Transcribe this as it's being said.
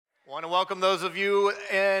I want to welcome those of you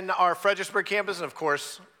in our Fredericksburg campus, and of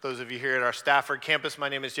course, those of you here at our Stafford campus. My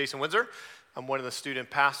name is Jason Windsor. I'm one of the student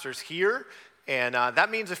pastors here, and that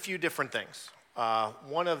means a few different things.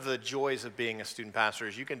 One of the joys of being a student pastor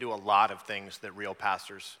is you can do a lot of things that real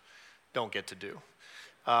pastors don't get to do.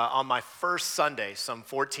 On my first Sunday, some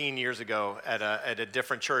 14 years ago at a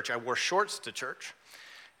different church, I wore shorts to church.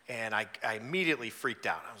 And I immediately freaked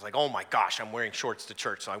out. I was like, oh my gosh, I'm wearing shorts to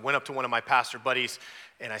church. So I went up to one of my pastor buddies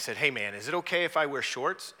and I said, hey man, is it okay if I wear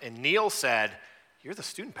shorts? And Neil said, you're the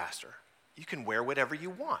student pastor. You can wear whatever you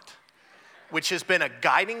want, which has been a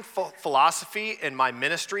guiding philosophy in my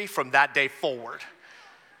ministry from that day forward.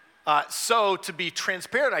 So to be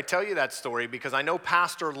transparent, I tell you that story because I know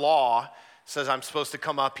Pastor Law says I'm supposed to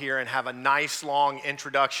come up here and have a nice long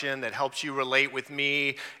introduction that helps you relate with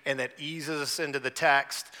me and that eases us into the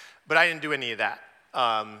text, but I didn't do any of that.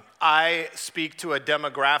 I speak to a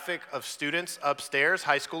demographic of students upstairs,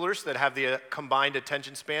 high schoolers, that have the combined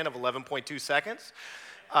attention span of 11.2 seconds.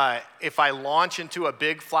 If I launch into a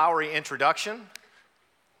big flowery introduction,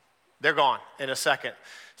 they're gone in a second.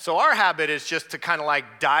 So our habit is just to kind of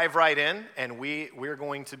like dive right in, and we're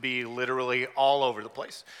going to be literally all over the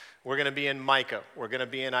place. We're going to be in Micah, we're going to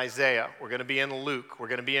be in Isaiah, we're going to be in Luke, we're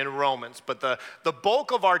going to be in Romans. But the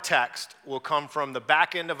bulk of our text will come from the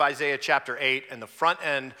back end of Isaiah chapter 8 and the front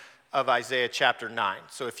end of Isaiah chapter 9.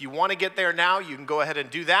 So if you want to get there now, you can go ahead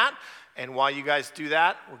and do that. And while you guys do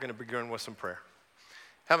that, we're going to begin with some prayer.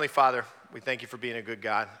 Heavenly Father, we thank you for being a good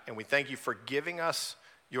God, and we thank you for giving us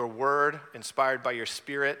your word inspired by your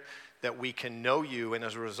Spirit, that we can know you and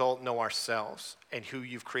as a result know ourselves and who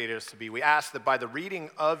you've created us to be. We ask that by the reading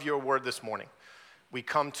of your word this morning, we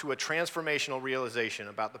come to a transformational realization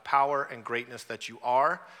about the power and greatness that you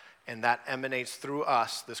are, and that emanates through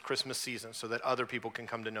us this Christmas season so that other people can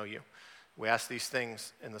come to know you. We ask these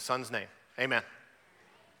things in the Son's name. Amen.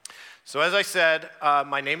 So as I said,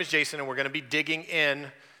 my name is Jason, and we're going to be digging in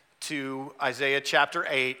to Isaiah chapter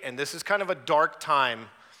 8, and this is kind of a dark time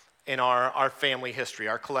in our family history,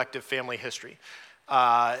 our collective family history.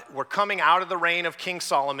 We're coming out of the reign of King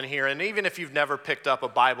Solomon here, and even if you've never picked up a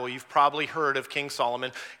Bible, you've probably heard of King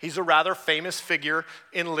Solomon. He's a rather famous figure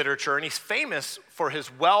in literature, and he's famous for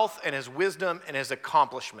his wealth and his wisdom and his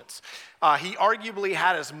accomplishments. He arguably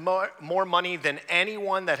had more money than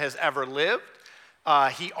anyone that has ever lived.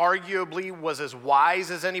 He arguably was as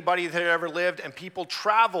wise as anybody that had ever lived, and people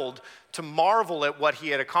traveled to marvel at what he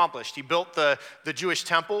had accomplished. He built the Jewish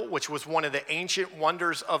temple, which was one of the ancient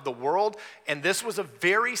wonders of the world, and this was a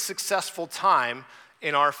very successful time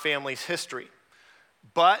in our family's history.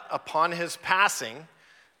 But upon his passing,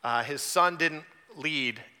 his son didn't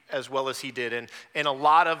lead as well as he did, and a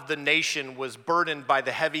lot of the nation was burdened by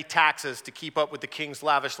the heavy taxes to keep up with the king's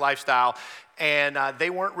lavish lifestyle, and they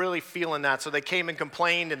weren't really feeling that, so they came and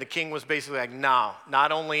complained, and the king was basically like, no,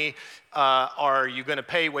 not only are you going to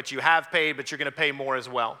pay what you have paid, but you're going to pay more as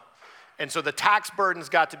well. And so the tax burdens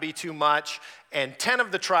got to be too much, and 10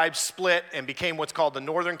 of the tribes split and became what's called the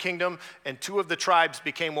northern kingdom, and 2 of the tribes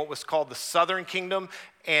became what was called the southern kingdom.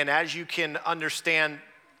 And as you can understand,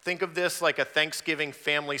 think of this like a Thanksgiving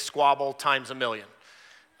family squabble times a million.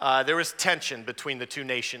 There was tension between the two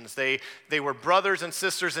nations. They were brothers and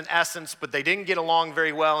sisters in essence, but they didn't get along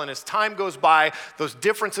very well. And as time goes by, those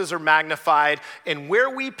differences are magnified. And where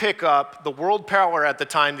we pick up, the world power at the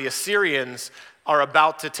time, the Assyrians, are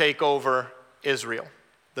about to take over Israel,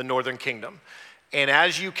 the northern kingdom. And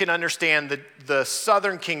as you can understand, the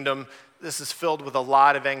southern kingdom, this is filled with a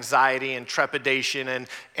lot of anxiety and trepidation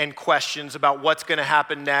and questions about what's going to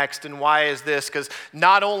happen next and why is this, because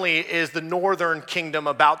not only is the northern kingdom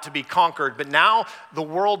about to be conquered, but now the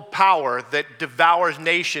world power that devours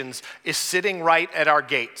nations is sitting right at our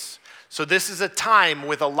gates. So this is a time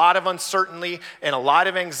with a lot of uncertainty and a lot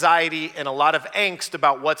of anxiety and a lot of angst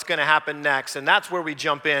about what's going to happen next. And that's where we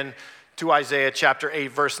jump in to Isaiah chapter 8,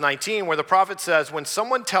 verse 19, where the prophet says, when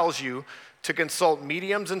someone tells you to consult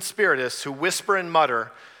mediums and spiritists who whisper and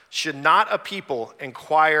mutter, should not a people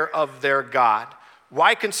inquire of their God?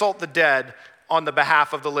 Why consult the dead on the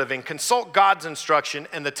behalf of the living? Consult God's instruction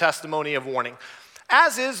and the testimony of warning.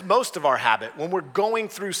 As is most of our habit, when we're going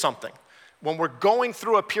through something, when we're going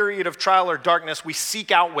through a period of trial or darkness, we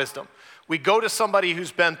seek out wisdom. We go to somebody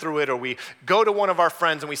who's been through it, or we go to one of our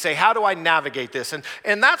friends and we say, how do I navigate this?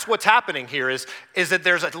 And that's what's happening here is that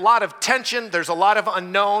there's a lot of tension, there's a lot of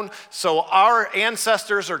unknown. So our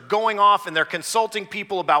ancestors are going off and they're consulting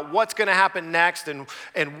people about what's going to happen next and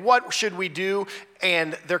what should we do,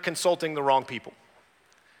 and they're consulting the wrong people.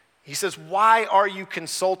 He says, why are you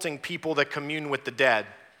consulting people that commune with the dead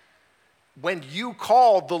when you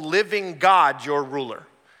call the living God your ruler?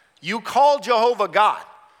 You call Jehovah God.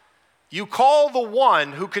 You call the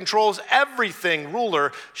one who controls everything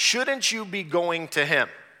ruler. Shouldn't you be going to him?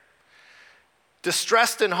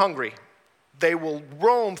 Distressed and hungry, they will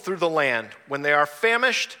roam through the land. When they are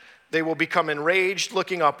famished, they will become enraged,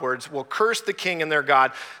 looking upwards, will curse the king and their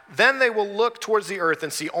God. Then they will look towards the earth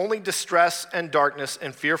and see only distress and darkness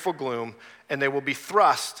and fearful gloom, and they will be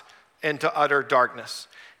thrust into utter darkness.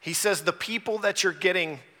 He says the people that you're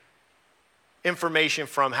getting information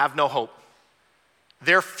from have no hope.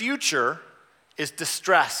 Their future is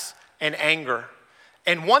distress and anger.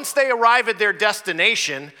 And once they arrive at their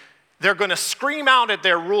destination, they're going to scream out at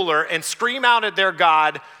their ruler and scream out at their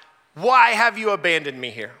God, "Why have you abandoned me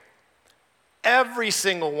here?" Every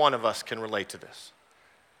single one of us can relate to this.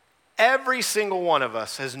 Every single one of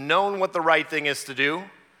us has known what the right thing is to do,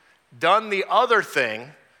 done the other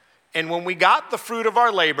thing, and when we got the fruit of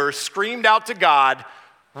our labor, screamed out to God,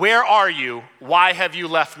 "Where are you? Why have you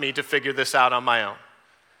left me to figure this out on my own?"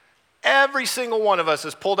 Every single one of us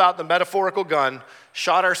has pulled out the metaphorical gun,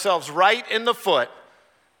 shot ourselves right in the foot,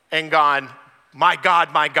 and gone, my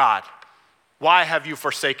God, why have you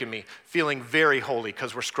forsaken me?" Feeling very holy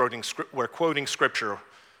because we're quoting scripture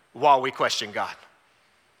while we question God.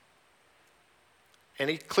 And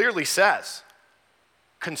he clearly says,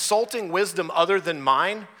 consulting wisdom other than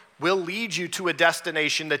mine will lead you to a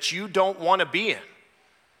destination that you don't want to be in.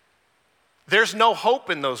 There's no hope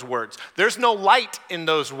in those words. There's no light in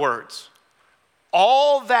those words.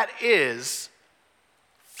 All that is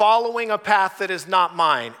following a path that is not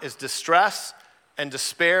mine is distress and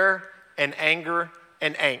despair and anger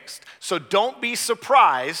and angst. So don't be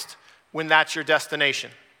surprised when that's your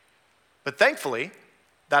destination. But thankfully,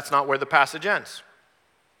 that's not where the passage ends.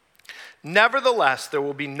 Nevertheless, there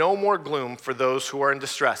will be no more gloom for those who are in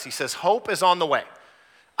distress. He says, hope is on the way.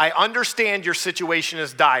 I understand your situation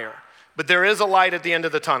is dire, but there is a light at the end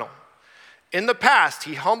of the tunnel. In the past,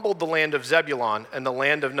 he humbled the land of Zebulun and the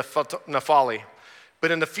land of Naphtali.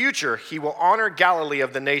 But in the future, he will honor Galilee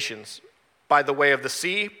of the nations by the way of the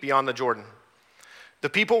sea beyond the Jordan. The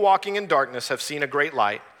people walking in darkness have seen a great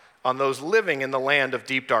light. On those living in the land of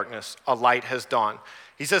deep darkness, a light has dawned.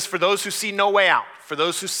 He says, for those who see no way out, for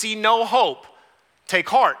those who see no hope, take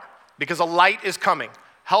heart, because a light is coming.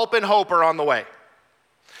 Help and hope are on the way.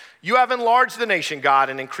 You have enlarged the nation, God,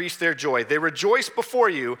 and increased their joy. They rejoice before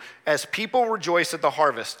you as people rejoice at the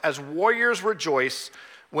harvest, as warriors rejoice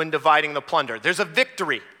when dividing the plunder. There's a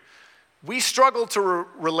victory. We struggle to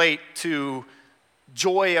relate to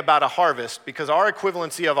joy about a harvest because our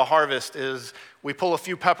equivalency of a harvest is we pull a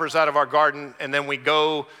few peppers out of our garden and then we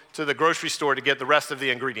go to the grocery store to get the rest of the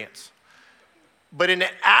ingredients. But in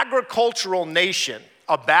an agricultural nation,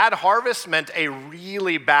 a bad harvest meant a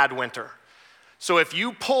really bad winter. So if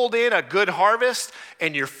you pulled in a good harvest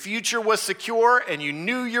and your future was secure and you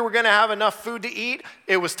knew you were going to have enough food to eat,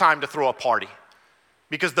 it was time to throw a party.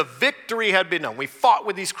 Because the victory had been done. We fought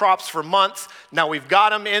with these crops for months. Now we've got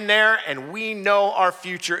them in there and we know our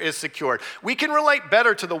future is secured. We can relate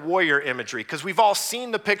better to the warrior imagery because we've all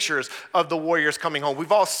seen the pictures of the warriors coming home.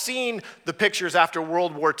 We've all seen the pictures after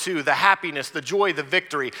World War II, the happiness, the joy, the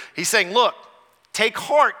victory. He's saying, look, take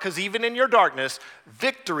heart because even in your darkness,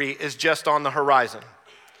 victory is just on the horizon.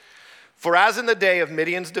 For as in the day of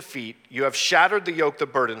Midian's defeat, you have shattered the yoke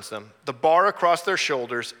that burdens them, the bar across their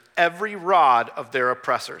shoulders, every rod of their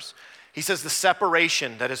oppressors. He says the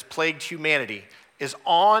separation that has plagued humanity is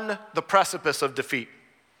on the precipice of defeat.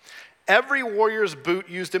 Every warrior's boot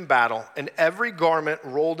used in battle and every garment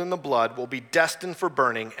rolled in the blood will be destined for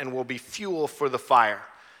burning and will be fuel for the fire.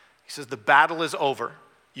 He says the battle is over.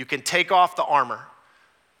 You can take off the armor.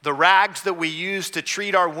 The rags that we use to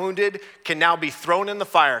treat our wounded can now be thrown in the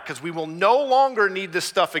fire because we will no longer need this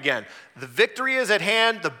stuff again. The victory is at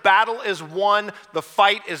hand. The battle is won. The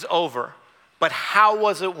fight is over. But how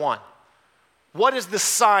was it won? What is the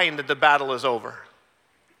sign that the battle is over?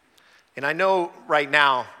 And I know right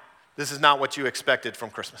now, this is not what you expected from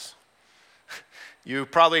Christmas. You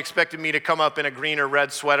probably expected me to come up in a green or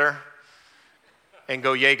red sweater and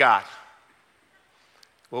go, yay, God.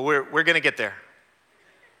 Well, we're going to get there.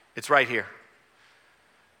 It's right here.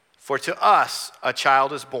 For to us a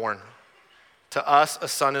child is born, to us a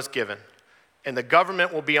son is given, and the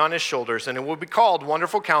government will be on his shoulders, and it will be called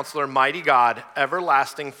Wonderful Counselor, Mighty God,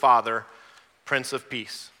 Everlasting Father, Prince of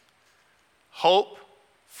Peace. Hope,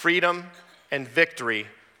 freedom, and victory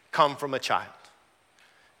come from a child.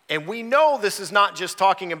 And we know this is not just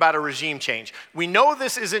talking about a regime change. We know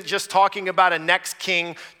this isn't just talking about a next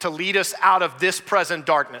king to lead us out of this present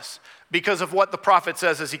darkness because of what the prophet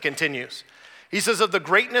says as he continues. He says, of the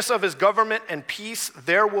greatness of his government and peace,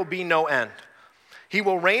 there will be no end. He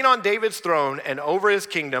will reign on David's throne and over his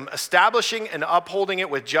kingdom, establishing and upholding it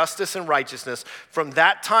with justice and righteousness from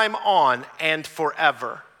that time on and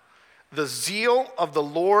forever. The zeal of the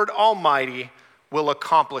Lord Almighty will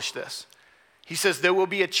accomplish this. He says there will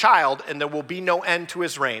be a child and there will be no end to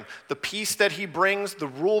his reign. The peace that he brings, the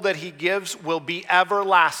rule that he gives will be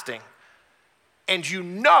everlasting. And you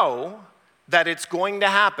know that it's going to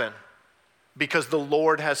happen because the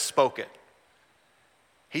Lord has spoken.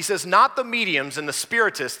 He says, not the mediums and the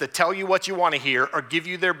spiritists that tell you what you want to hear or give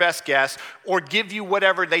you their best guess or give you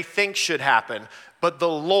whatever they think should happen, but the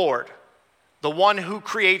Lord, the one who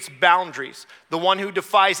creates boundaries, the one who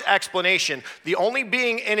defies explanation, the only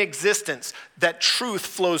being in existence that truth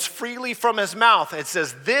flows freely from his mouth. It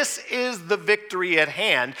says, this is the victory at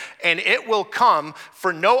hand, and it will come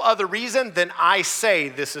for no other reason than I say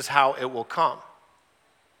this is how it will come.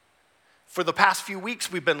 For the past few weeks,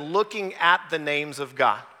 we've been looking at the names of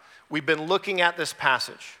God. We've been looking at this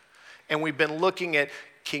passage, and we've been looking at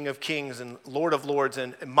King of Kings and Lord of Lords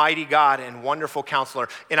and Mighty God and Wonderful Counselor.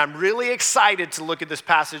 And I'm really excited to look at this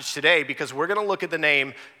passage today because we're going to look at the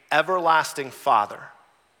name Everlasting Father.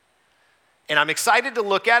 And I'm excited to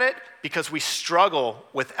look at it because we struggle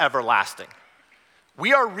with everlasting.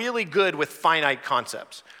 We are really good with finite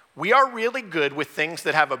concepts. We are really good with things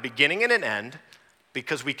that have a beginning and an end,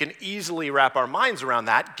 because we can easily wrap our minds around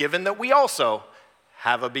that, given that we also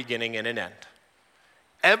have a beginning and an end.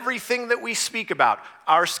 Everything that we speak about,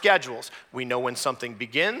 our schedules, we know when something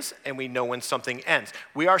begins and we know when something ends.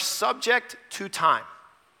 We are subject to time.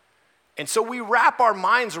 And so we wrap our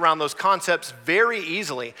minds around those concepts very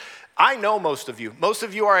easily. I know most of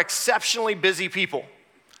you are exceptionally busy people.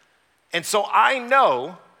 And so I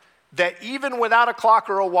know that even without a clock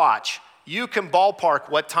or a watch, you can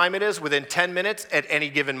ballpark what time it is within 10 minutes at any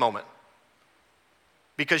given moment.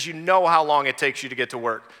 Because you know how long it takes you to get to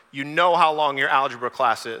work. You know how long your algebra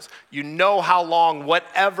class is. You know how long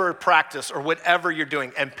whatever practice or whatever you're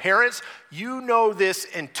doing. And parents, you know this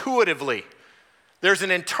intuitively. There's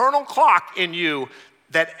an internal clock in you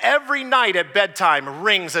that every night at bedtime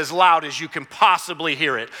rings as loud as you can possibly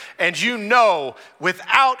hear it. And you know,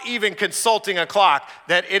 without even consulting a clock,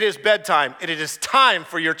 that it is bedtime and it is time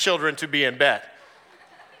for your children to be in bed.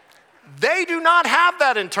 They do not have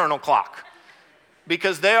that internal clock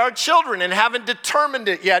because they are children and haven't determined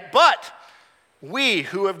it yet. But we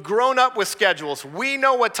who have grown up with schedules, we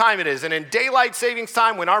know what time it is. And in daylight savings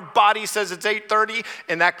time, when our body says it's 8:30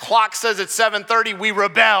 and that clock says it's 7:30, we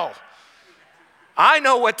rebel. I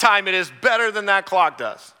know what time it is better than that clock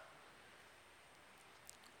does.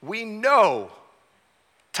 We know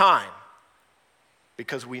time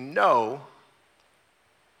because we know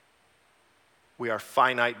we are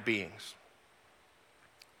finite beings.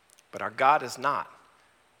 But our God is not.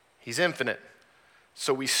 He's infinite.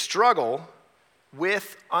 So we struggle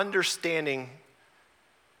with understanding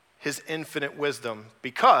his infinite wisdom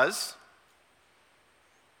because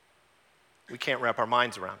we can't wrap our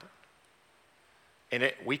minds around it.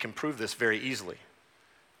 And we can prove this very easily.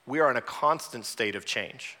 We are in a constant state of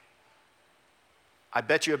change. I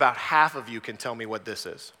bet you about half of you can tell me what this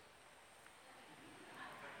is.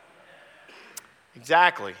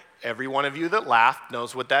 Exactly. Every one of you that laughed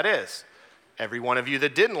knows what that is. Every one of you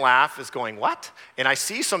that didn't laugh is going, what? And I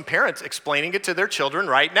see some parents explaining it to their children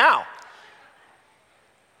right now.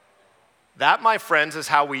 That, my friends, is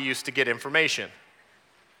how we used to get information.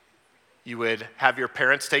 You would have your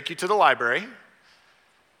parents take you to the library,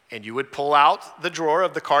 and you would pull out the drawer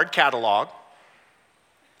of the card catalog,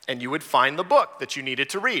 and you would find the book that you needed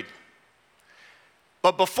to read.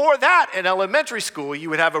 But before that, in elementary school, you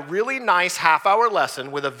would have a really nice half-hour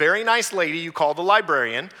lesson with a very nice lady you called the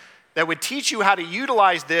librarian that would teach you how to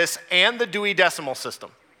utilize this and the Dewey Decimal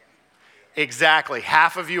System. Exactly.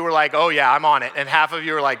 Half of you were like, oh yeah, I'm on it. And half of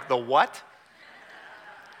you were like, the what?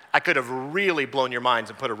 I could have really blown your minds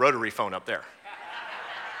and put a rotary phone up there.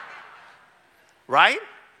 Right?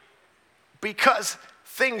 Because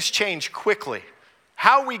things change quickly.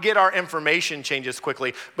 How we get our information changes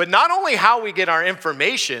quickly. But not only how we get our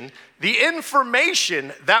information, the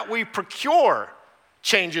information that we procure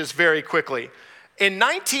changes very quickly. In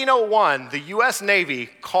 1901, the U.S. Navy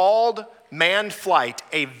called manned flight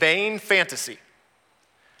a vain fantasy.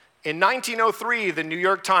 In 1903, the New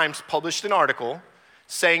York Times published an article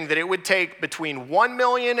saying that it would take between 1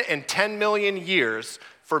 million and 10 million years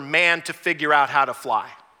for man to figure out how to fly.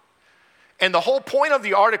 And the whole point of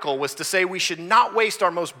the article was to say we should not waste our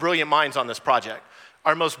most brilliant minds on this project,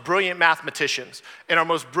 our most brilliant mathematicians and our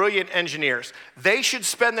most brilliant engineers. They should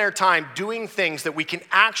spend their time doing things that we can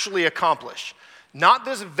actually accomplish, not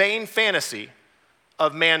this vain fantasy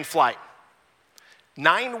of manned flight.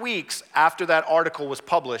 9 weeks after that article was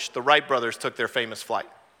published, the Wright brothers took their famous flight.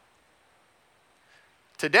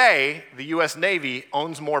 Today, the U.S. Navy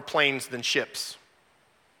owns more planes than ships.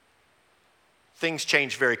 Things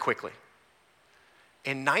change very quickly.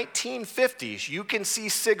 In 1950s, you can see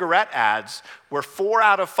cigarette ads where 4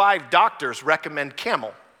 out of 5 doctors recommend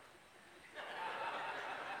Camel.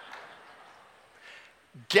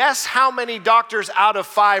 Guess how many doctors out of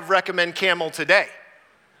 5 recommend Camel today?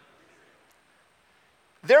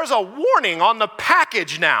 There's a warning on the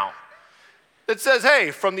package now that says,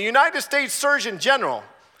 hey, from the United States Surgeon General,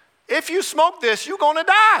 if you smoke this, you're gonna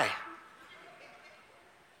die.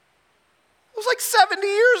 It was like 70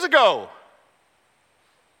 years ago.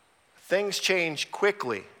 Things change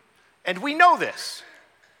quickly, and we know this.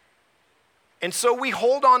 And so we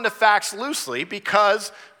hold on to facts loosely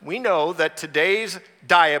because we know that today's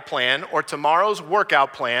diet plan or tomorrow's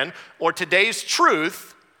workout plan or today's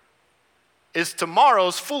truth is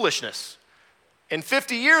tomorrow's foolishness. In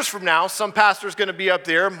 50 years from now, some pastor's gonna be up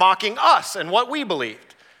there mocking us and what we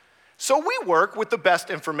believed. So we work with the best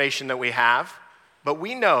information that we have, but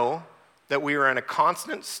we know that we are in a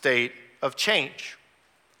constant state of change.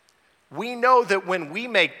 We know that when we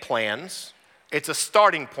make plans, it's a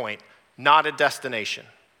starting point, not a destination.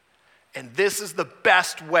 And this is the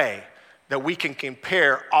best way that we can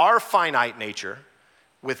compare our finite nature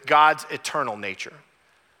with God's eternal nature.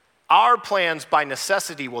 Our plans by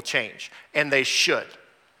necessity will change, and they should.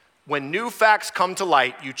 When new facts come to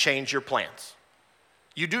light, you change your plans.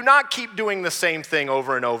 You do not keep doing the same thing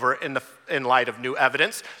over and over in light of new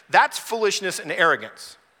evidence. That's foolishness and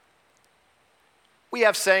arrogance. We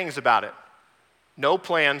have sayings about it. No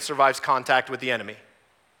plan survives contact with the enemy.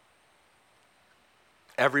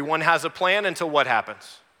 Everyone has a plan until what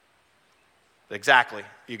happens? Exactly,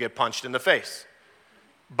 you get punched in the face.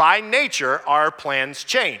 By nature, our plans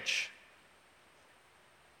change.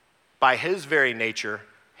 By his very nature,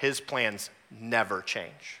 his plans never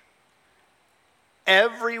change.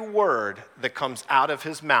 Every word that comes out of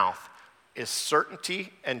his mouth is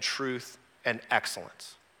certainty and truth and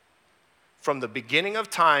excellence. From the beginning of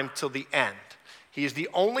time till the end, he is the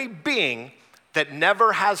only being that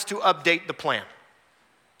never has to update the plan,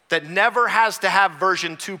 that never has to have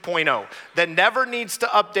version 2.0, that never needs to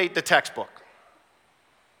update the textbook.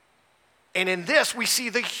 And in this, we see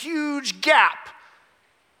the huge gap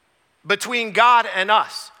between God and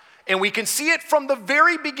us. And we can see it from the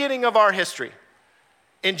very beginning of our history.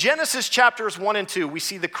 In Genesis chapters 1 and 2, we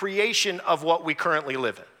see the creation of what we currently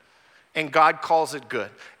live in. And God calls it good.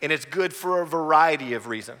 And it's good for a variety of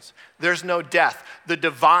reasons. There's no death. The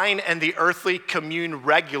divine and the earthly commune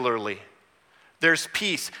regularly. There's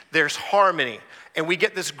peace. There's harmony. And we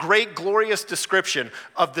get this great, glorious description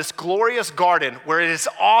of this glorious garden where it is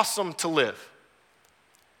awesome to live.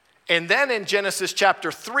 And then in Genesis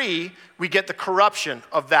chapter 3, we get the corruption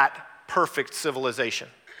of that perfect civilization.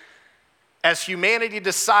 As humanity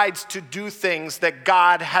decides to do things that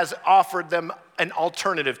God has offered them an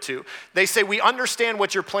alternative to. They say, we understand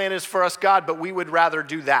what your plan is for us, God, but we would rather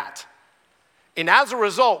do that. And as a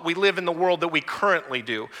result, we live in the world that we currently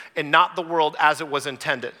do and not the world as it was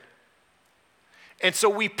intended. And so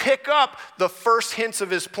we pick up the first hints of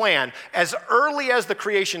his plan as early as the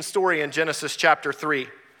creation story in Genesis chapter 3,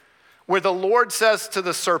 where the Lord says to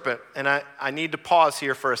the serpent, and I need to pause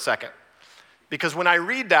here for a second, because when I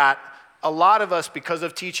read that, a lot of us, because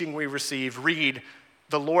of teaching we receive, read,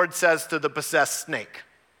 the Lord says to the possessed snake.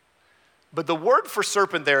 But the word for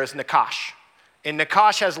serpent there is nakash. And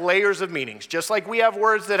nakash has layers of meanings. Just like we have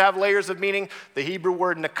words that have layers of meaning, the Hebrew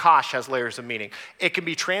word nakash has layers of meaning. It can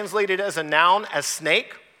be translated as a noun as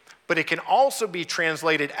snake, but it can also be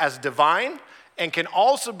translated as divine and can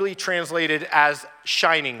also be translated as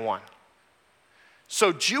shining one.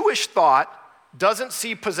 So Jewish thought doesn't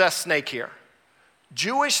see possessed snake here.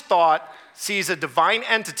 Jewish thought sees a divine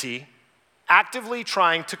entity actively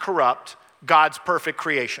trying to corrupt God's perfect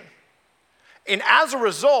creation. And as a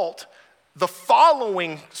result, the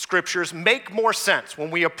following scriptures make more sense when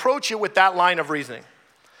we approach it with that line of reasoning.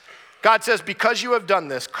 God says, because you have done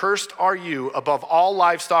this, cursed are you above all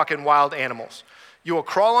livestock and wild animals. You will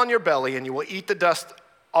crawl on your belly and you will eat the dust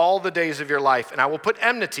all the days of your life. And I will put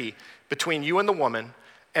enmity between you and the woman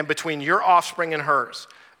and between your offspring and hers.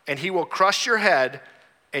 And he will crush your head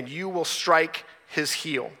and you will strike his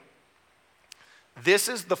heel. This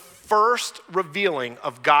is the first revealing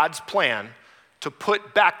of God's plan to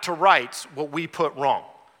put back to rights what we put wrong.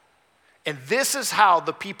 And this is how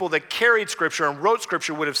the people that carried Scripture and wrote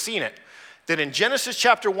Scripture would have seen it. That in Genesis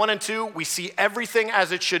chapter 1 and 2, we see everything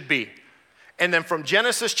as it should be. And then from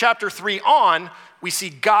Genesis chapter 3 on, we see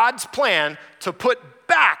God's plan to put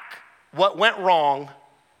back what went wrong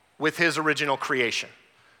with his original creation.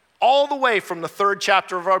 All the way from the 3rd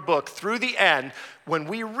chapter of our book through the end, when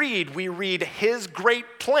we read his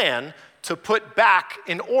great plan to put back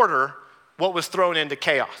in order what was thrown into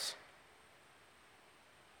chaos.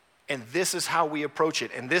 And this is how we approach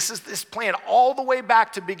it. And this is this plan all the way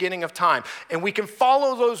back to beginning of time. And we can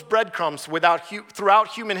follow those breadcrumbs throughout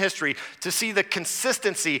human history to see the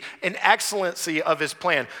consistency and excellency of his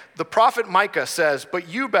plan. The prophet Micah says, "But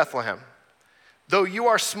you, Bethlehem, though you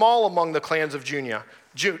are small among the clans of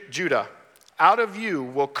Judah, out of you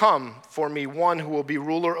will come for me one who will be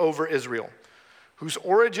ruler over Israel, whose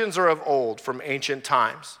origins are of old, from ancient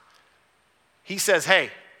times." He says,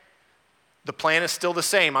 hey, the plan is still the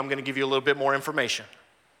same. I'm going to give you a little bit more information.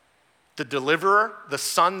 The deliverer, the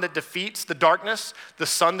son that defeats the darkness, the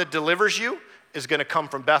son that delivers you, is going to come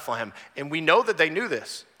from Bethlehem. And we know that they knew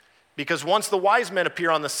this, because once the wise men appear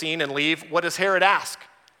on the scene and leave, what does Herod ask?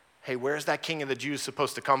 Hey, where's that king of the Jews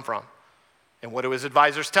supposed to come from? And what do his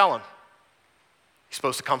advisors tell him? He's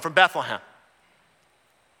supposed to come from Bethlehem.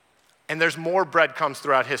 And there's more breadcrumbs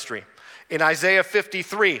throughout history. In Isaiah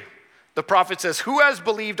 53, the prophet says, "Who has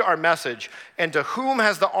believed our message, and to whom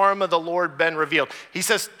has the arm of the Lord been revealed?" He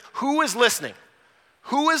says, who is listening?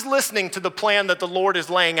 Who is listening to the plan that the Lord is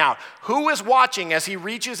laying out? Who is watching as he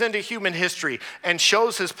reaches into human history and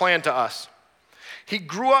shows his plan to us? He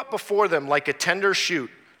grew up before them like a tender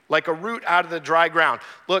shoot, like a root out of the dry ground.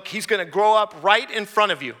 Look, he's going to grow up right in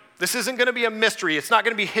front of you. This isn't going to be a mystery. It's not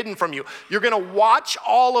going to be hidden from you. You're going to watch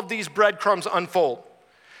all of these breadcrumbs unfold.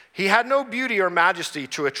 He had no beauty or majesty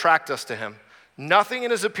to attract us to him, nothing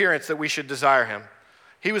in his appearance that we should desire him.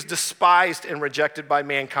 He was despised and rejected by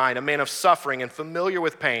mankind, a man of suffering and familiar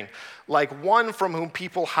with pain. Like one from whom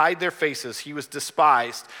people hide their faces, he was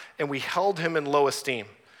despised, and we held him in low esteem.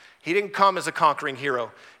 He didn't come as a conquering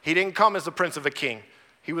hero. He didn't come as the prince of a king.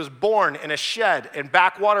 He was born in a shed in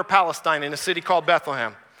backwater Palestine in a city called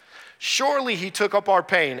Bethlehem. Surely he took up our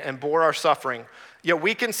pain and bore our suffering. Yet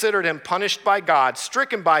we considered him punished by God,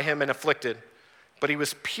 stricken by him and afflicted. But he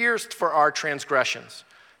was pierced for our transgressions.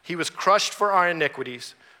 He was crushed for our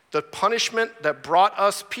iniquities. The punishment that brought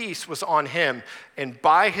us peace was on him, and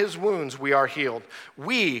by his wounds we are healed.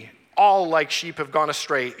 We all like sheep have gone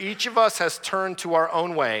astray. Each of us has turned to our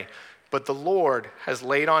own way, but the Lord has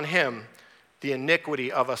laid on him the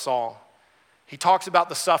iniquity of us all. He talks about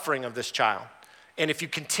the suffering of this child. And if you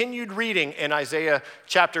continued reading in Isaiah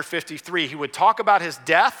chapter 53, he would talk about his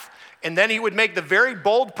death, and then he would make the very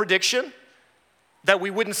bold prediction that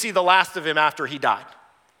we wouldn't see the last of him after he died.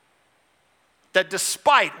 That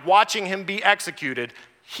despite watching him be executed,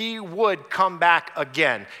 he would come back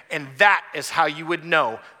again. And that is how you would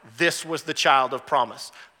know this was the child of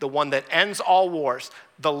promise, the one that ends all wars,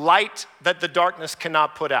 the light that the darkness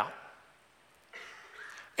cannot put out.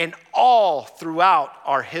 And all throughout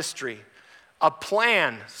our history, a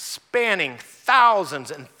plan spanning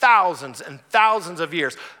thousands and thousands and thousands of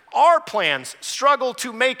years. Our plans struggle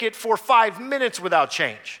to make it for 5 minutes without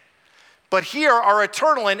change. But here, our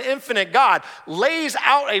eternal and infinite God lays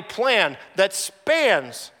out a plan that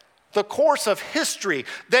spans the course of history,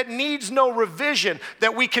 that needs no revision,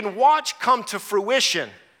 that we can watch come to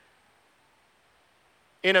fruition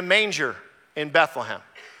in a manger in Bethlehem.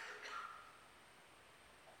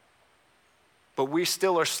 But we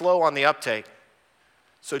still are slow on the uptake.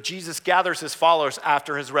 So Jesus gathers his followers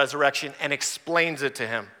after his resurrection and explains it to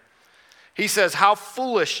him. He says, how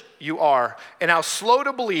foolish you are and how slow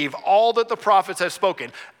to believe all that the prophets have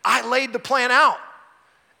spoken. I laid the plan out.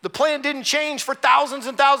 The plan didn't change for thousands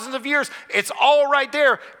and thousands of years. It's all right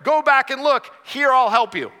there. Go back and look. Here, I'll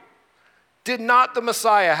help you. Did not the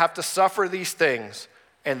Messiah have to suffer these things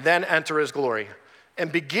and then enter his glory?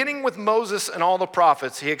 And beginning with Moses and all the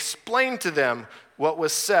prophets, he explained to them what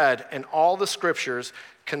was said in all the scriptures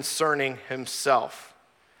concerning himself.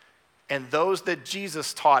 And those that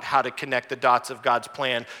Jesus taught how to connect the dots of God's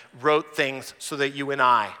plan wrote things so that you and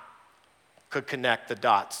I could connect the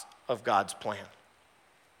dots of God's plan.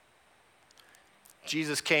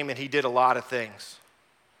 Jesus came and he did a lot of things.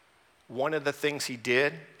 One of the things he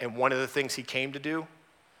did, and one of the things he came to do,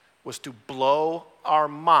 was to blow our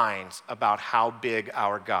minds about how big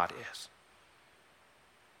our God is.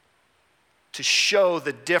 To show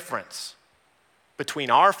the difference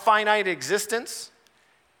between our finite existence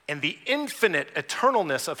and the infinite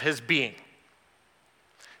eternalness of his being.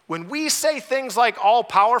 When we say things like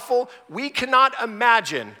all-powerful, we cannot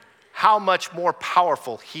imagine how much more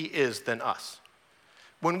powerful he is than us.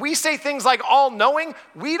 When we say things like all-knowing,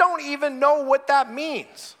 we don't even know what that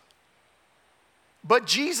means. But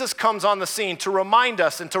Jesus comes on the scene to remind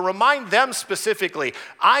us and to remind them specifically,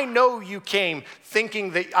 I know you came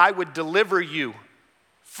thinking that I would deliver you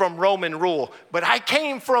from Roman rule, but I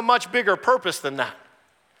came for a much bigger purpose than that.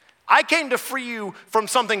 I came to free you from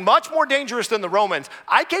something much more dangerous than the Romans.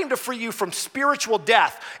 I came to free you from spiritual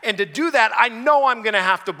death. And to do that, I know I'm going to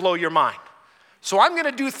have to blow your mind. So I'm going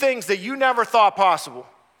to do things that you never thought possible.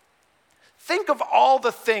 Think of all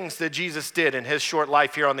the things that Jesus did in his short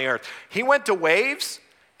life here on the earth. He went to waves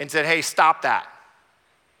and said, hey, stop that.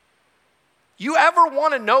 You ever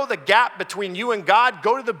want to know the gap between you and God?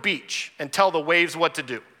 Go to the beach and tell the waves what to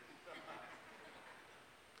do.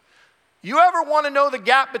 You ever want to know the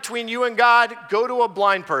gap between you and God? Go to a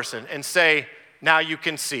blind person and say, now you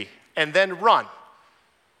can see, and then run,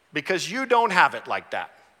 because you don't have it like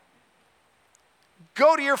that.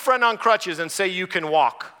 Go to your friend on crutches and say you can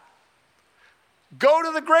walk. Go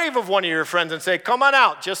to the grave of one of your friends and say, come on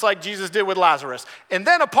out, just like Jesus did with Lazarus. And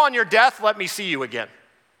then upon your death, let me see you again.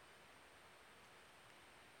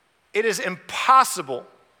 It is impossible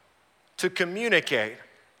to communicate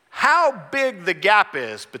how big the gap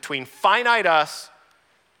is between finite us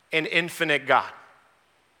and infinite God.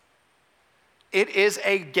 It is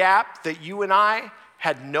a gap that you and I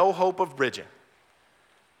had no hope of bridging.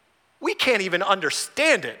 We can't even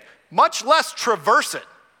understand it, much less traverse it.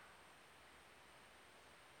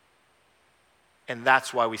 And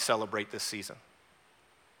that's why we celebrate this season.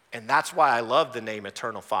 And that's why I love the name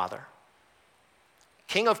Eternal Father.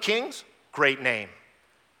 King of Kings, great name,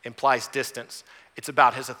 implies distance. It's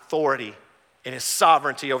about his authority and his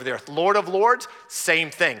sovereignty over the earth. Lord of Lords,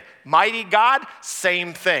 same thing. Mighty God,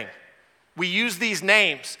 same thing. We use these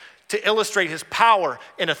names to illustrate his power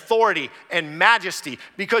and authority and majesty,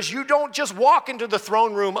 because you don't just walk into the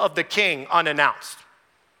throne room of the king unannounced.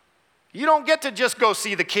 You don't get to just go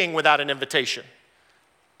see the king without an invitation.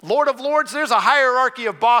 Lord of Lords, there's a hierarchy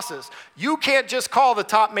of bosses. You can't just call the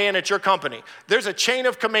top man at your company. There's a chain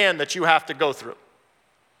of command that you have to go through.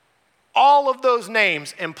 All of those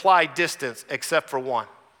names imply distance except for one.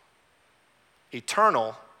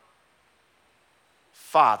 Eternal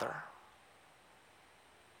Father.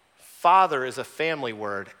 Father is a family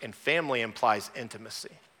word, and family implies intimacy.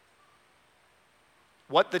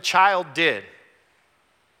 What the child did,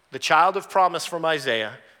 the child of promise from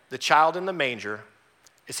Isaiah, the child in the manger,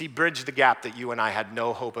 is he bridged the gap that you and I had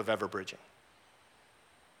no hope of ever bridging.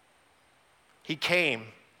 He came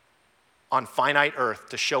on finite earth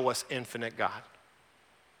to show us infinite God.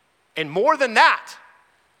 And more than that,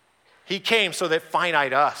 he came so that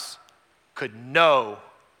finite us could know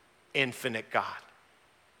infinite God,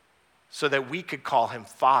 so that we could call him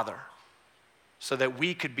Father, so that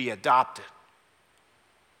we could be adopted,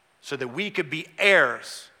 so that we could be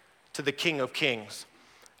heirs to the King of Kings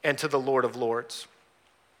and to the Lord of Lords.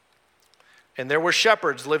 And there were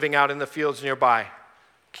shepherds living out in the fields nearby,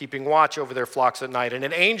 keeping watch over their flocks at night. And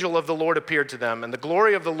an angel of the Lord appeared to them, and the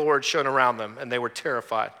glory of the Lord shone around them, and they were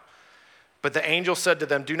terrified. But the angel said to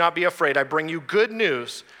them, do not be afraid. I bring you good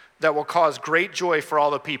news that will cause great joy for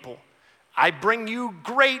all the people. I bring you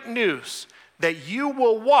great news that you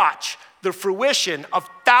will watch the fruition of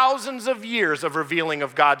thousands of years of revealing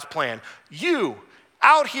of God's plan. You,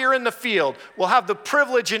 out here in the field, will have the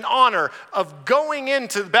privilege and honor of going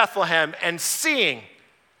into Bethlehem and seeing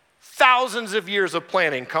thousands of years of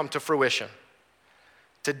planning come to fruition.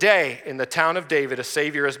 Today, in the town of David, a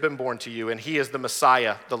Savior has been born to you, and he is the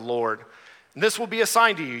Messiah, the Lord. And this will be a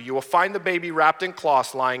sign to you. You will find the baby wrapped in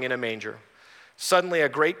cloths lying in a manger. Suddenly, a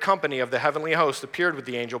great company of the heavenly host appeared with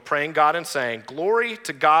the angel, praying God and saying, glory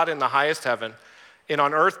to God in the highest heaven, and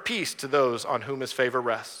on earth peace to those on whom his favor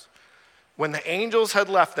rests. When the angels had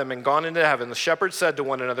left them and gone into heaven, the shepherds said to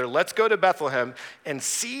one another, let's go to Bethlehem and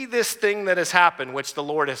see this thing that has happened, which the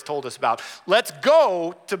Lord has told us about. Let's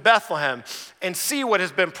go to Bethlehem and see what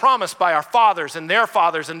has been promised by our fathers and their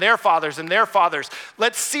fathers and their fathers and their fathers.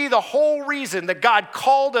 Let's see the whole reason that God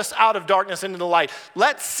called us out of darkness into the light.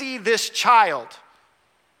 Let's see this child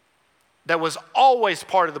that was always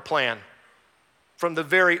part of the plan from the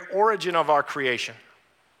very origin of our creation.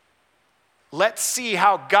 Let's see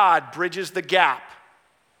how God bridges the gap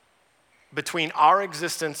between our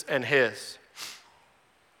existence and his.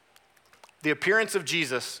 The appearance of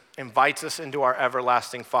Jesus invites us into our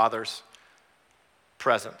everlasting Father's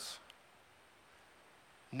presence.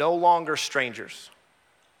 No longer strangers,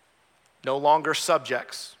 no longer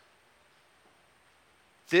subjects.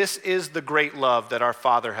 This is the great love that our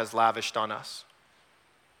Father has lavished on us.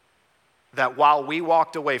 That while we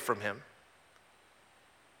walked away from him,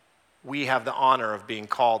 we have the honor of being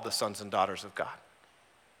called the sons and daughters of God.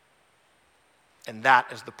 And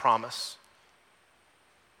that is the promise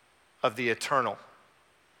of the eternal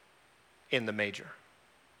in the major.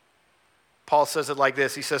 Paul says it like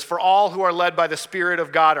this. He says, "For all who are led by the Spirit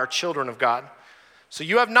of God are children of God. So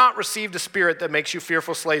you have not received a spirit that makes you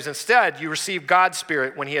fearful slaves. Instead, you received God's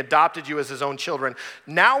Spirit when he adopted you as his own children.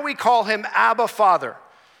 Now we call him Abba, Father.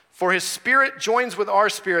 For his Spirit joins with our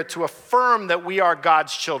spirit to affirm that we are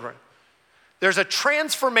God's children." There's a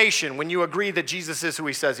transformation when you agree that Jesus is who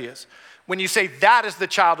he says he is. When you say that is the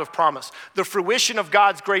child of promise, the fruition of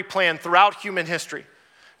God's great plan throughout human history.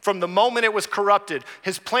 From the moment it was corrupted,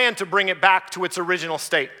 his plan to bring it back to its original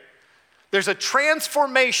state. There's a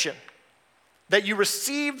transformation that you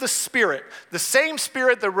receive the Spirit. The same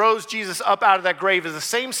Spirit that rose Jesus up out of that grave is the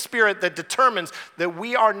same Spirit that determines that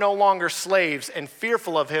we are no longer slaves and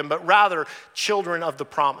fearful of him, but rather children of the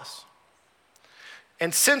promise.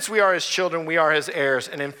 And since we are his children, we are his heirs.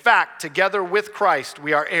 And in fact, together with Christ,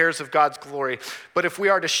 we are heirs of God's glory. But if we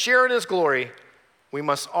are to share in his glory, we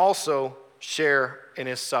must also share in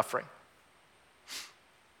his suffering.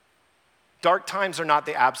 Dark times are not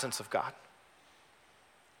the absence of God.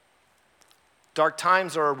 Dark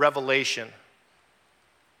times are a revelation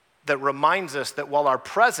that reminds us that while our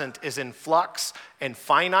present is in flux and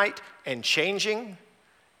finite and changing,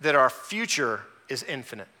 that our future is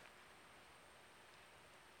infinite.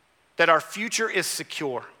 That our future is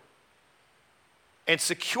secure and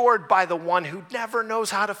secured by the one who never knows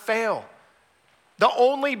how to fail. The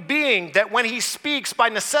only being that when he speaks by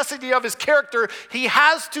necessity of his character, he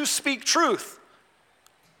has to speak truth.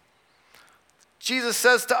 Jesus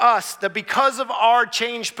says to us that because of our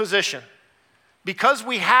changed position, because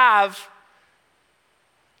we have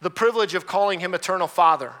the privilege of calling him Eternal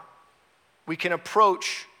Father, we can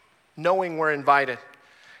approach knowing we're invited.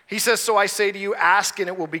 He says, "So I say to you, ask and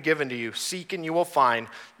it will be given to you. Seek and you will find.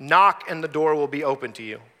 Knock and the door will be open to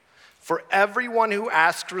you. For everyone who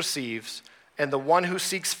asks receives, and the one who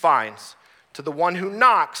seeks finds. To the one who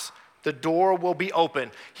knocks, the door will be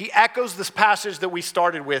open." He echoes this passage that we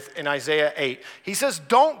started with in Isaiah 8. He says,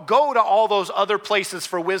 don't go to all those other places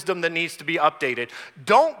for wisdom that needs to be updated.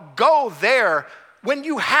 Don't go there when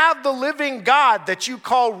you have the living God that you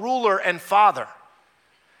call ruler and father.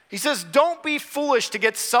 He says, don't be foolish to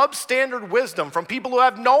get substandard wisdom from people who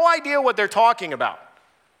have no idea what they're talking about.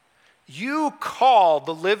 You call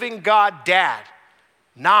the living God Dad.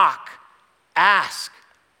 Knock, ask,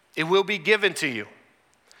 it will be given to you.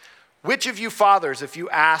 Which of you fathers, if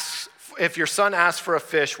your son asks for a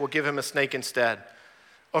fish, will give him a snake instead?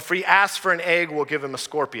 Or if he asks for an egg, will give him a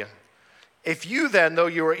scorpion? If you then, though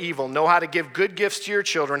you are evil, know how to give good gifts to your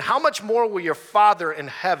children, how much more will your Father in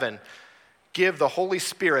heaven give the Holy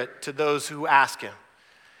Spirit to those who ask him?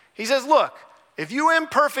 He says, look, if you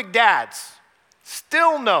imperfect dads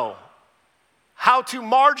still know how to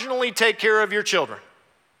marginally take care of your children,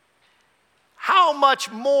 how much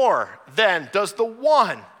more then does the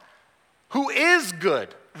one who is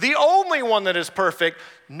good, the only one that is perfect,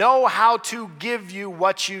 know how to give you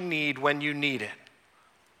what you need when you need it?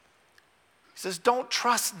 He says, don't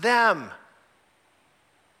trust them.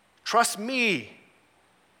 Trust me,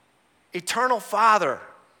 Eternal Father,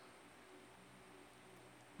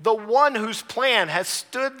 the one whose plan has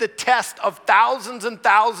stood the test of thousands and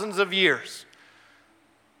thousands of years,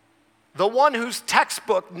 the one whose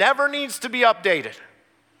textbook never needs to be updated,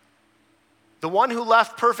 the one who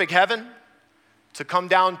left perfect heaven to come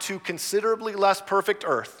down to considerably less perfect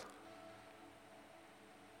earth,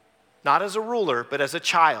 not as a ruler, but as a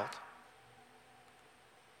child,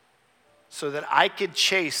 so that I could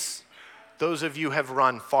chase those of you who have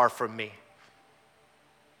run far from me,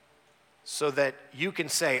 so that you can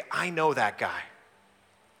say, I know that guy.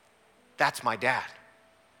 That's my dad.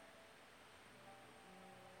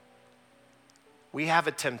 We have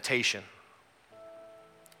a temptation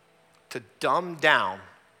to dumb down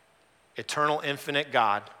eternal, infinite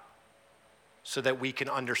God so that we can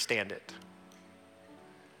understand it.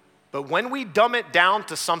 But when we dumb it down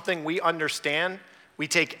to something we understand, we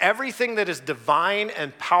take everything that is divine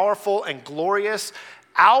and powerful and glorious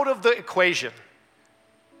out of the equation.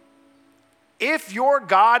 If your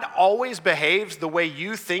God always behaves the way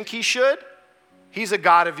you think he should, he's a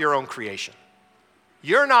God of your own creation.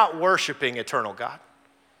 You're not worshiping eternal God.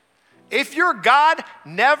 If your God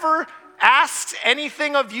never asks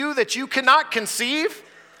anything of you that you cannot conceive,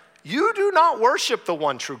 you do not worship the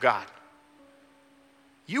one true God.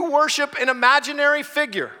 You worship an imaginary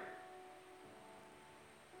figure.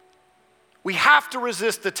 We have to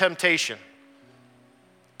resist the temptation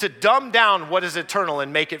to dumb down what is eternal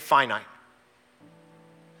and make it finite.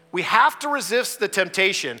 We have to resist the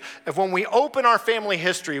temptation of when we open our family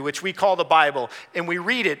history, which we call the Bible, and we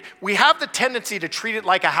read it, we have the tendency to treat it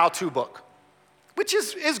like a how-to book, which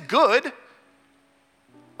is good.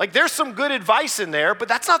 Like there's some good advice in there, but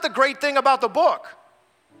that's not the great thing about the book.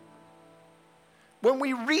 When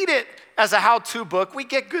we read it as a how-to book, we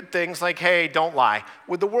get good things like, hey, don't lie.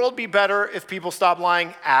 Would the world be better if people stopped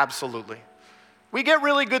lying? Absolutely. We get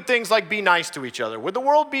really good things like be nice to each other. Would the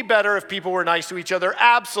world be better if people were nice to each other?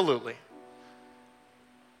 Absolutely.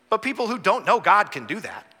 But people who don't know God can do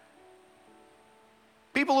that.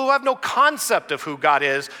 People who have no concept of who God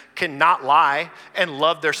is cannot lie and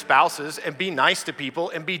love their spouses and be nice to people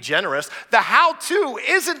and be generous. The how-to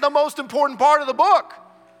isn't the most important part of the book.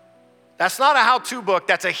 That's not a how-to book,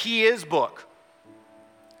 that's a he is book.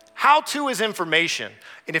 How-to is information.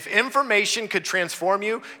 And if information could transform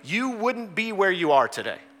you, you wouldn't be where you are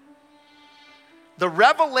today. The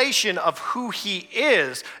revelation of who he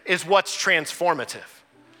is what's transformative.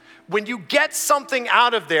 When you get something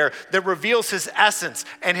out of there that reveals his essence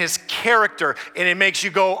and his character, and it makes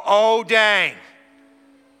you go, oh dang.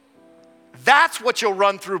 That's what you'll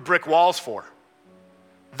run through brick walls for.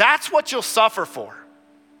 That's what you'll suffer for.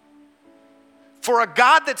 For a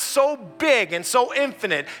God that's so big and so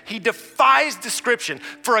infinite, he defies description.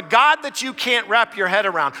 For a God that you can't wrap your head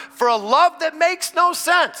around. For a love that makes no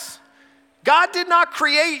sense. God did not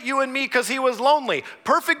create you and me because he was lonely.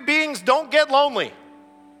 Perfect beings don't get lonely.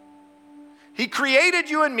 He created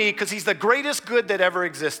you and me because he's the greatest good that ever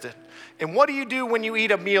existed. And what do you do when you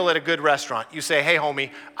eat a meal at a good restaurant? You say, hey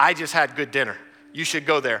homie, I just had good dinner. You should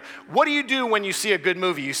go there. What do you do when you see a good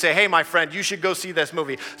movie? You say, hey, my friend, you should go see this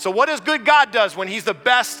movie. So what does good God does when he's the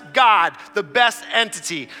best God, the best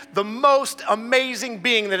entity, the most amazing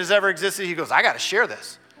being that has ever existed? He goes, I got to share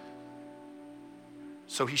this.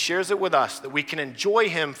 So he shares it with us that we can enjoy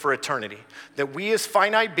him for eternity, that we as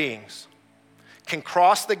finite beings can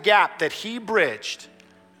cross the gap that he bridged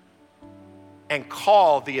and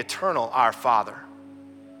call the eternal our Father.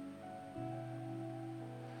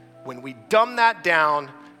 When we dumb that down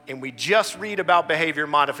and we just read about behavior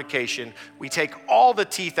modification, we take all the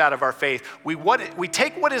teeth out of our faith. We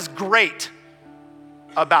take what is great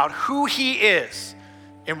about who he is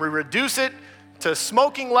and we reduce it to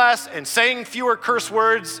smoking less and saying fewer curse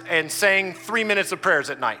words and saying 3 minutes of prayers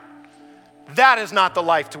at night. That is not the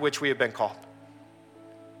life to which we have been called.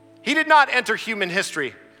 He did not enter human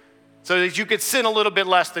history so that you could sin a little bit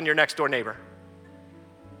less than your next door neighbor.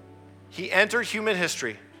 He entered human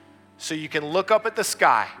history so you can look up at the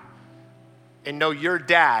sky and know your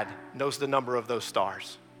dad knows the number of those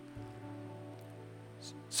stars.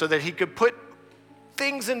 So that he could put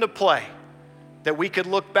things into play that we could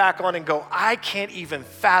look back on and go, I can't even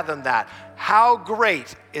fathom that. How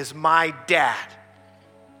great is my dad?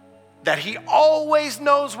 That he always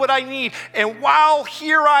knows what I need. And while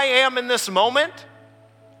here I am in this moment,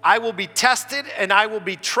 I will be tested and I will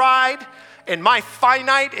be tried. And my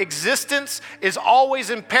finite existence is always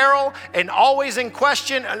in peril and always in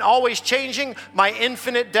question and always changing. My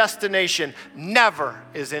infinite destination never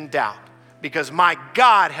is in doubt because my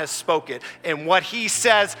God has spoken and what he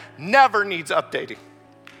says never needs updating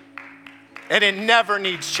and it never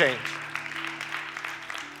needs change.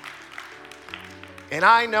 And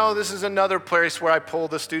I know this is another place where I pull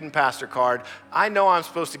the student pastor card. I know I'm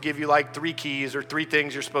supposed to give you like 3 keys or 3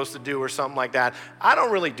 things you're supposed to do or something like that. I don't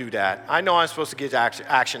really do that. I know I'm supposed to give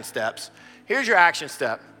action steps. Here's your action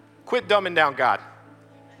step. Quit dumbing down God.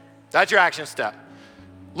 That's your action step.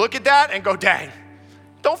 Look at that and go, dang.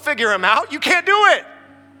 Don't figure him out. You can't do it.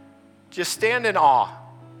 Just stand in awe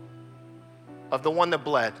of the one that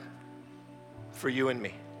bled for you and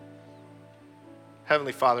me.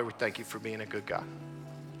 Heavenly Father, we thank you for being a good God.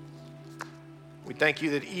 We thank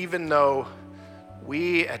you that even though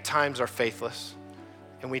we at times are faithless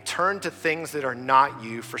and we turn to things that are not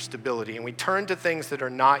you for stability and we turn to things that are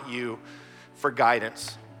not you for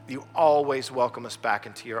guidance, you always welcome us back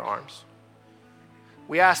into your arms.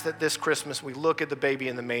 We ask that this Christmas we look at the baby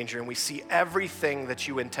in the manger and we see everything that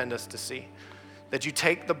you intend us to see. That you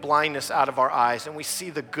take the blindness out of our eyes and we see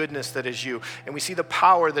the goodness that is you and we see the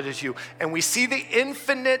power that is you and we see the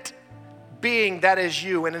infinite being that is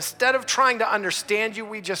you. And instead of trying to understand you,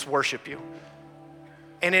 we just worship you.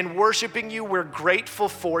 And in worshiping you, we're grateful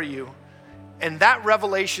for you. And that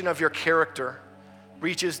revelation of your character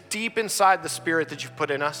reaches deep inside the spirit that you've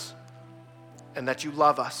put in us and that you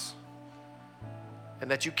love us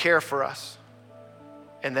and that you care for us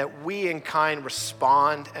and that we in kind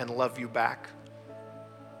respond and love you back.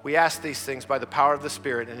 We ask these things by the power of the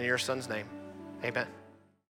Spirit and in your Son's name. Amen.